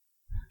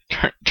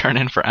Tune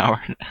in for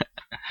hour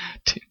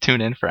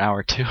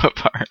 2 of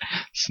our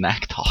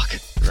snack talk.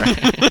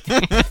 Right?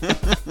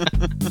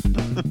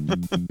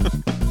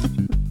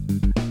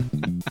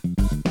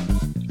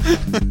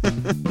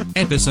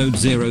 Episode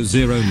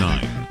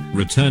 009,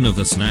 Return of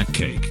the Snack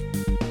Cake.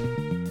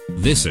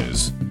 This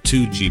is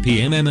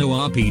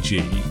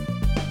 2GPMMORPG.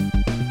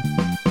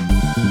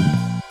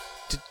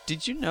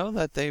 Did you know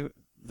that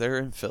they're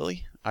in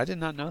Philly? I did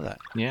not know that.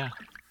 Yeah.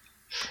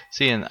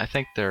 See, and I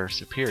think they're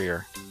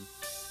superior.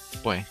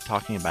 Boy,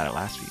 talking about it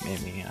last week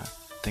made me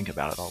think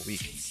about it all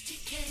week.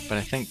 But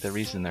I think the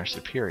reason they're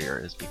superior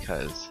is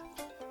because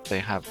they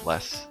have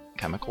less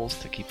chemicals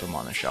to keep them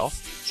on the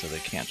shelf, so they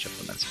can't ship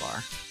them as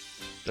far.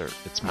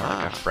 It's more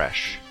like a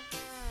fresh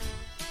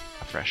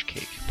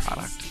cake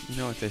product. You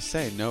know what they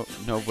say?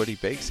 Nobody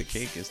bakes a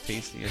cake as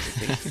tasty as a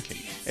tasty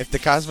cake. If the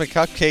Cosmic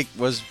Cupcake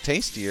was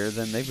tastier,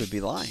 then they would be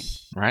lying.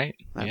 Right?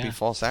 That'd be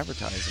false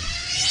advertising.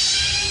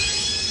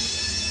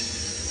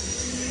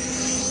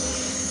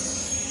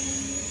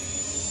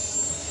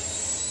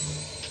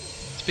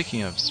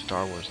 Speaking of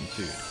Star Wars and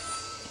food,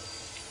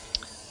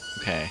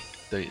 okay,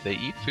 they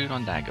eat food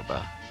on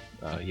Dagobah.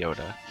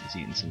 Yoda is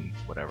eating some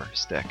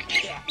stick.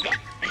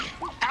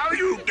 How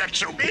you get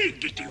so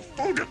big eating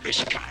food of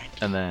this kind?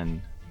 And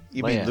then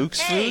You Leia, mean Luke's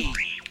food?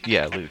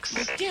 Yeah, Luke's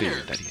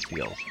food that he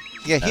steals.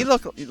 Yeah,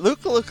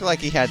 Luke looked like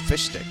he had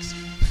fish sticks.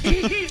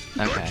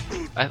 Okay,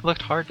 it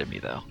looked hard to me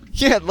though.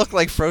 Yeah, it looked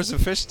like frozen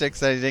fish sticks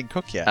that he didn't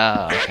cook yet.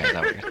 Oh, okay, is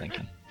that what you're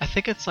thinking? I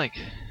think it's like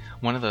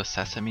one of those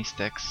sesame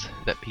sticks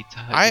that Pizza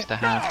Hut used to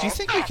have. Do you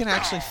think we can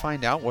actually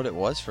find out what it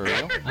was for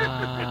real?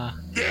 I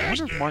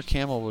wonder if Mark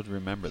Hamill would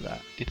remember that.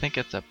 Do you think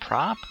it's a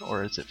prop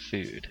or is it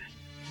food?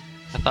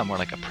 I thought more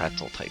like a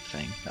pretzel type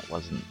thing that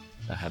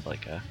had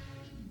like a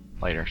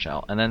lighter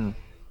shell. And then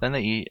they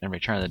eat in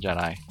Return of the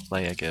Jedi.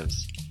 Leia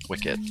gives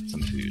Wicket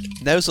some food.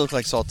 Those look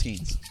like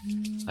saltines.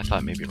 I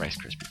thought maybe Rice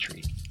Krispie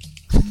treat.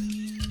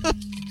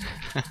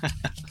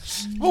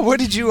 Well, what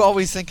did you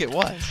always think it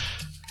was?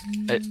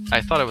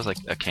 I thought it was like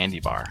a candy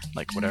bar,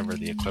 like whatever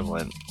the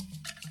equivalent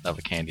of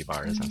a candy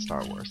bar is in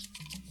Star Wars.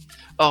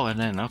 Oh, and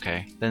then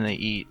they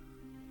eat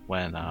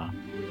when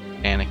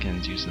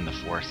Anakin's using the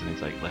Force and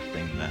he's like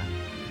lifting the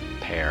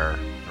pear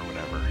or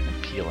whatever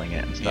and peeling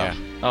it and stuff.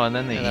 Yeah. Oh, and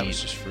then they eat. That was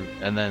just fruit.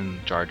 And then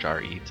Jar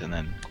Jar eats, and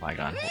then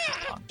Qui-Gon holds his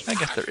tongue. I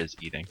guess there is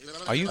eating.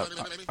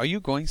 Are you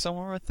going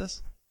somewhere with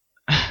this?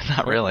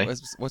 Not really.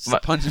 What's the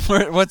punch?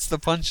 What's the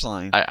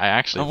punchline? I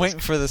actually. I'm waiting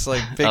for this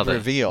big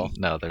reveal.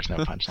 No, there's no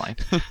punchline.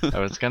 I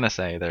was gonna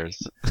say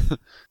there's.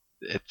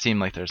 It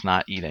seemed like there's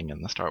not eating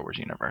in the Star Wars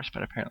universe,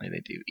 but apparently they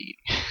do eat.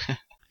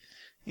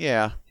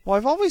 Yeah. Well,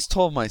 I've always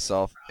told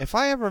myself if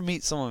I ever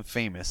meet someone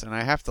famous and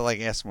I have to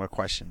ask them a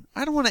question,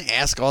 I don't want to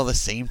ask all the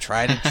same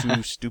tried and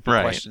true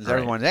stupid questions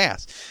everyone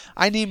asks.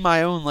 I need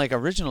my own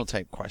original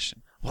type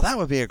question. Well, that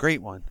would be a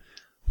great one.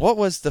 What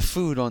was the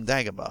food on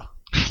Dagobah?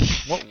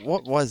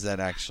 What was that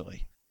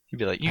actually? You'd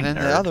be like, you and then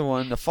nerd. The other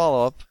one, the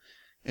follow up,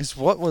 is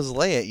what was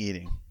Leia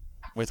eating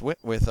with Wicket?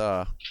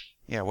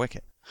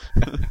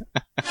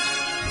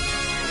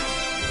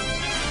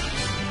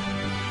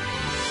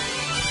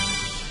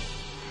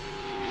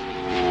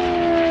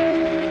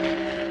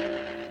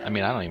 I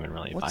mean, I don't even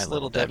really buy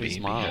Little Debbie's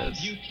model?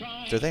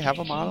 because Do they have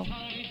a model?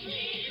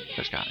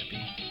 there's gotta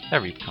be.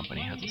 Every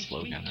company has a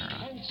slogan or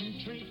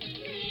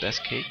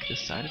best cake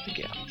this side of the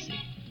galaxy.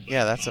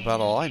 Yeah, that's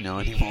about all I know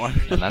anymore.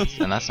 and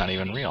that's not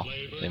even real.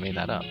 They made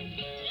that up.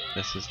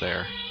 This is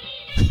their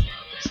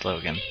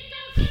slogan.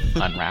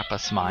 Unwrap a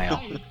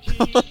smile.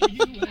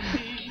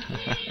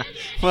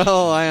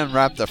 Well, I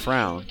unwrapped a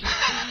frown.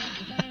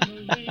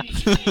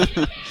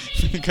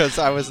 Because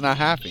I was not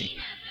happy.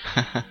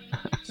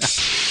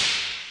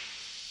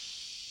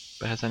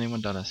 But has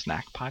anyone done a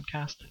snack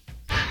podcast?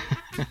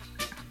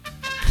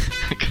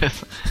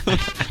 Because I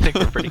think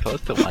we're pretty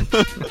close to one.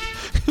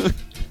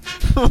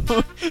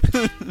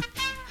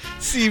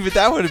 See, but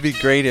that would be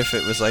great if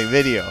it was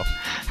video.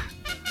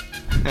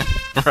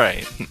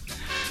 Right.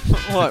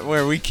 What?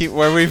 Where we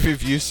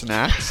review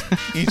snacks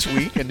each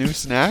week, a new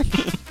snack.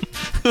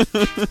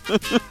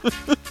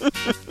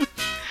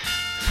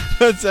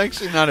 That's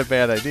actually not a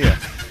bad idea.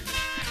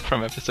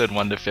 From episode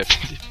 1 to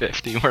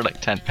 50, we're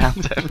 10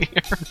 pounds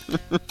heavier.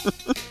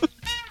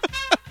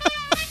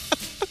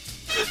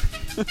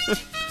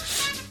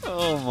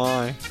 Oh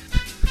my.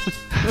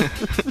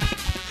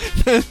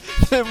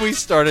 Then we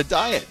start a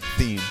diet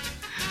theme.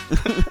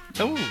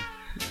 Oh,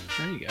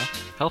 there you go.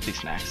 Healthy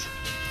snacks.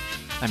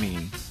 I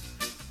mean,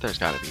 there's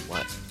got to be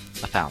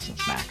 1,000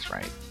 snacks,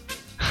 right?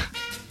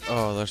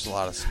 Oh, there's a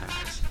lot of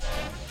snacks.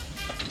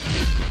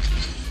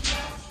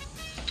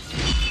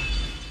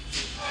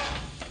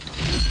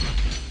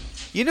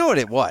 You know what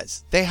it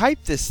was? They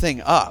hyped this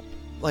thing up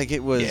like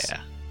it was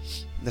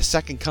the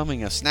second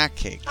coming of snack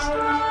cakes.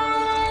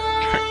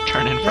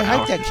 Turn in for They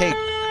hyped that cake.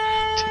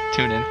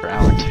 Tune in for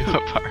hour 2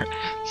 of our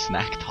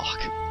snack talk.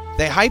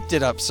 They hyped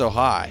it up so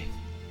high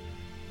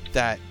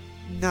that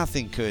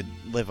nothing could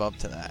live up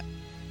to that.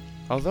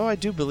 Although I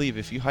do believe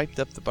if you hyped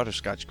up the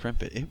butterscotch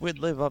crimpet, it would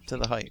live up to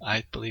the hype.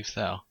 I believe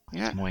so.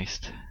 Yeah. It's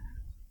moist.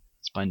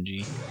 It's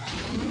spongy.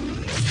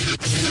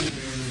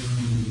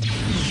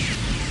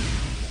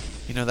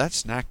 You know, that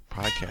snack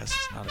podcast is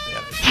not a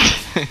bad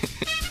idea.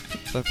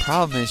 The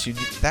problem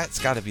is, that's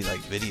got to be like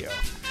video.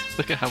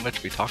 Look at how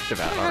much we talked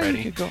about Yeah, you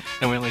already. could go-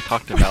 And we only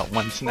talked about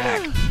one snack.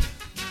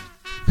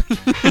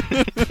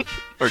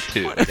 Or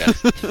two, I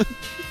guess.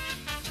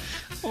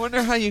 I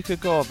wonder how you could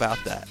go about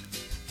that.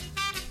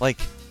 Like,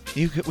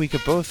 we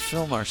could both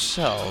film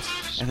ourselves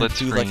and then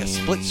Split do like a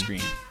screen. split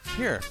screen.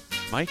 Here,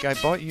 Mike, I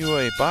bought you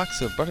a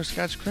box of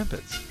butterscotch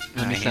crimpets.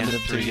 Let me I send hand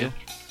it them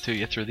to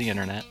you through the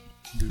internet.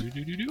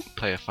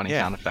 Play a funny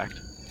Yeah. sound effect.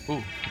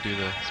 Ooh, could do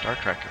the Star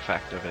Trek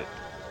effect of it.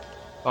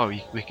 Oh,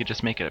 we could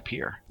just make it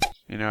appear.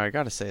 You know, I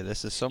gotta say,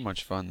 this is so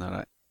much fun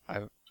that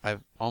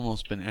I've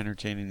almost been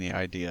entertaining the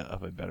idea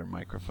of a better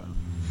microphone.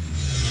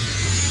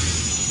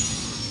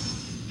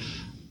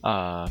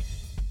 I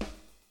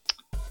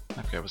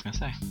forget what I was gonna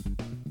say.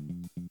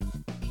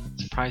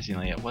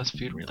 Surprisingly, it was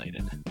food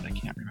related, but I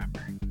can't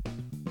remember.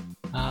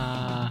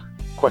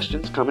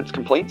 Questions, comments,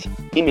 complaints?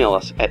 Email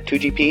us at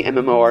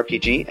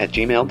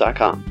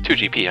 2gpmmorpg@gmail.com.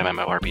 2GP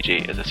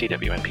MMORPG is a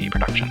CWNP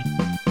production.